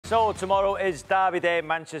So tomorrow is Derby Day in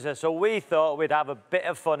Manchester, so we thought we'd have a bit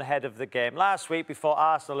of fun ahead of the game. Last week, before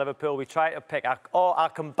Arsenal-Liverpool, we tried to pick our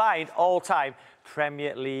combined all-time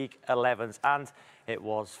Premier League 11s, and it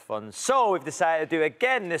was fun. So we've decided to do it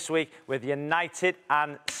again this week with United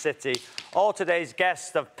and City. All today's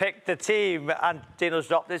guests have picked the team, and Dino's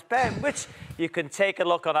dropped his pen, which you can take a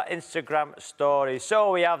look on our Instagram story.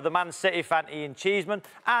 So we have the Man City fan, Ian Cheeseman,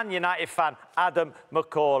 and United fan, Adam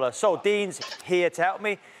McKola. So Dean's here to help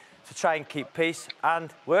me to try and keep peace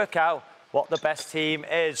and work out what the best team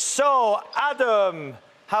is. So, Adam,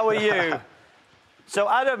 how are you? So,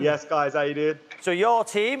 Adam... Yes, guys, how you doing? So, your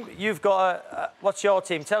team, you've got what's your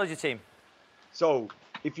team? Tell us your team. So,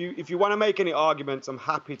 if you want to make any arguments, I'm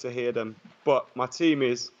happy to hear them. But my team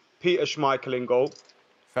is Peter Schmeichel in goal.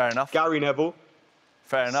 Fair enough. Gary Neville.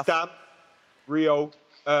 Fair enough. Stam, Rio,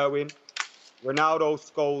 Irwin, Ronaldo,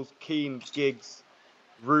 Scholes, Keane, Giggs,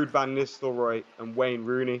 Ruud van Nistelrooy and Wayne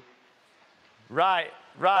Rooney. Right.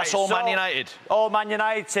 That's all Man United. All Man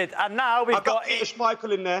United. And now we've got Peter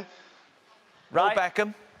Schmeichel in there. Right. No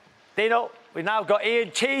Beckham. Dino, we've now got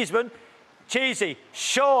Ian Cheeseman. Cheesy,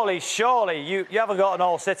 surely, you haven't got an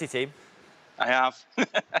all-City team. I have. Wow.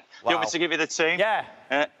 You want me to give you the team?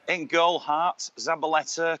 Yeah. In goal, Hart,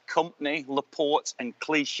 Zabaleta, Company, Laporte and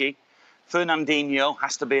Clichy. Fernandinho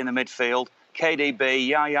has to be in the midfield. KDB,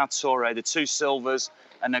 Yaya Toure, the two Silvers,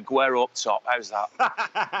 and Aguero up top. How's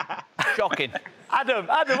that? Shocking. Adam,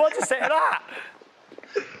 what do you say to that?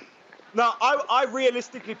 No, I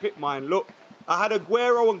realistically picked mine. Look, I had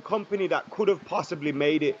Aguero and company that could have possibly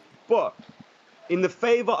made it. But in the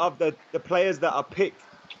favour of the players that I picked,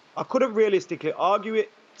 I couldn't realistically argue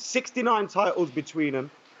it. 69 titles between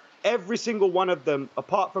them. Every single one of them,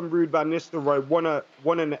 apart from Ruud van Nistelrooy,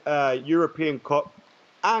 won an European Cup.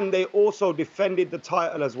 And they also defended the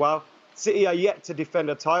title as well. City are yet to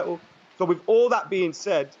defend a title. So with all that being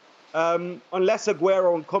said, unless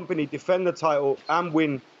Aguero and company defend the title and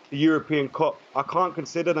win the European Cup, I can't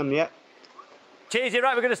consider them yet. Cheesy,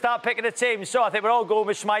 right, we're going to start picking a team. So I think we're all going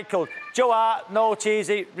with Schmeichel. Joe Hart, no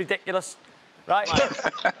Cheesy, ridiculous. Right.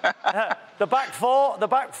 The back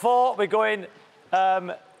four, we're going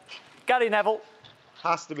Gary Neville.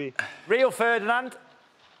 Has to be. Rio Ferdinand.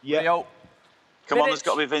 Yeah. Rio. Come on, there's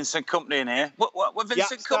got to be Vincent Company in here. What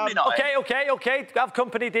Vincent Company not in? Okay. Have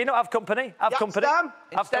company, Dino. Have company. Stam.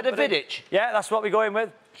 Instead of Vidic. Yeah, that's what we're going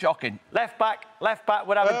with. Shocking. Left back,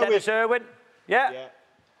 we're having Dennis Irwin. Yeah.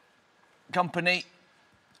 Company.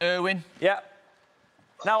 Irwin. Yeah.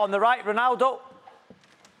 Now on the right, Ronaldo.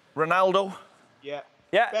 Yeah.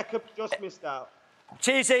 Beckham just missed out.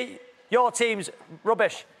 Cheesy, your team's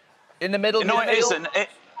rubbish. In the middle. No, it isn't.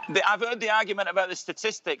 I've heard the argument about the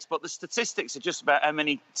statistics, but the statistics are just about how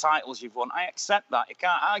many titles you've won. I accept that. You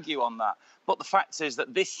can't argue on that. But the fact is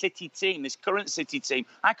that this City team, this current City team,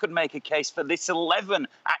 I could make a case for this 11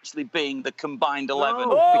 actually being the combined 11.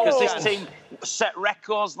 Because this team set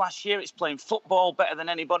records last year. It's playing football better than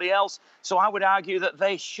anybody else. So I would argue that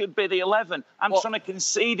they should be the 11. I'm trying to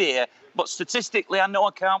concede here, but statistically, I know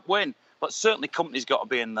I can't win. But certainly Company's got to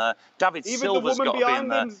be in there. David Silva's got to be in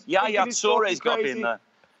there. Yaya Toure's got to be in there.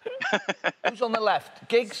 Who's on the left?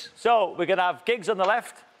 Giggs? So we're going to have Giggs on the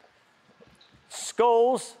left.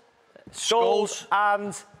 Scholes,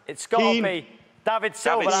 and it's got to be David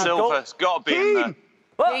Silva. David Silva's got to be in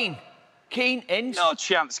there. Keane in? No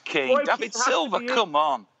chance, Keane. Boy, David Silva, come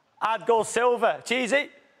on. I'd go Silva. Cheesy?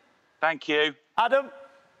 Thank you. Adam?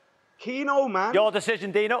 Keano, man. Your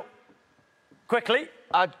decision, Dino. Quickly.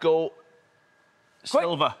 I'd go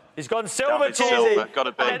Silva. He's gone Silva, David Cheesy. Silva, got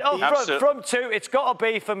to be. And then from two, it's got to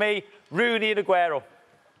be, for me, Rooney and Aguero.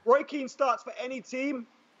 Roy Keane starts for any team.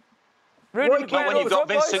 Rooney and Not when you've got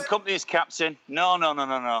boys. Vincent Company as captain.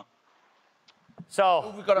 No.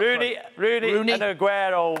 So, Rooney and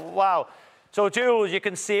Aguero, wow. So, Jules, you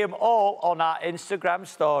can see them all on our Instagram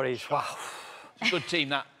stories. Wow. Good team,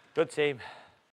 that. Good team.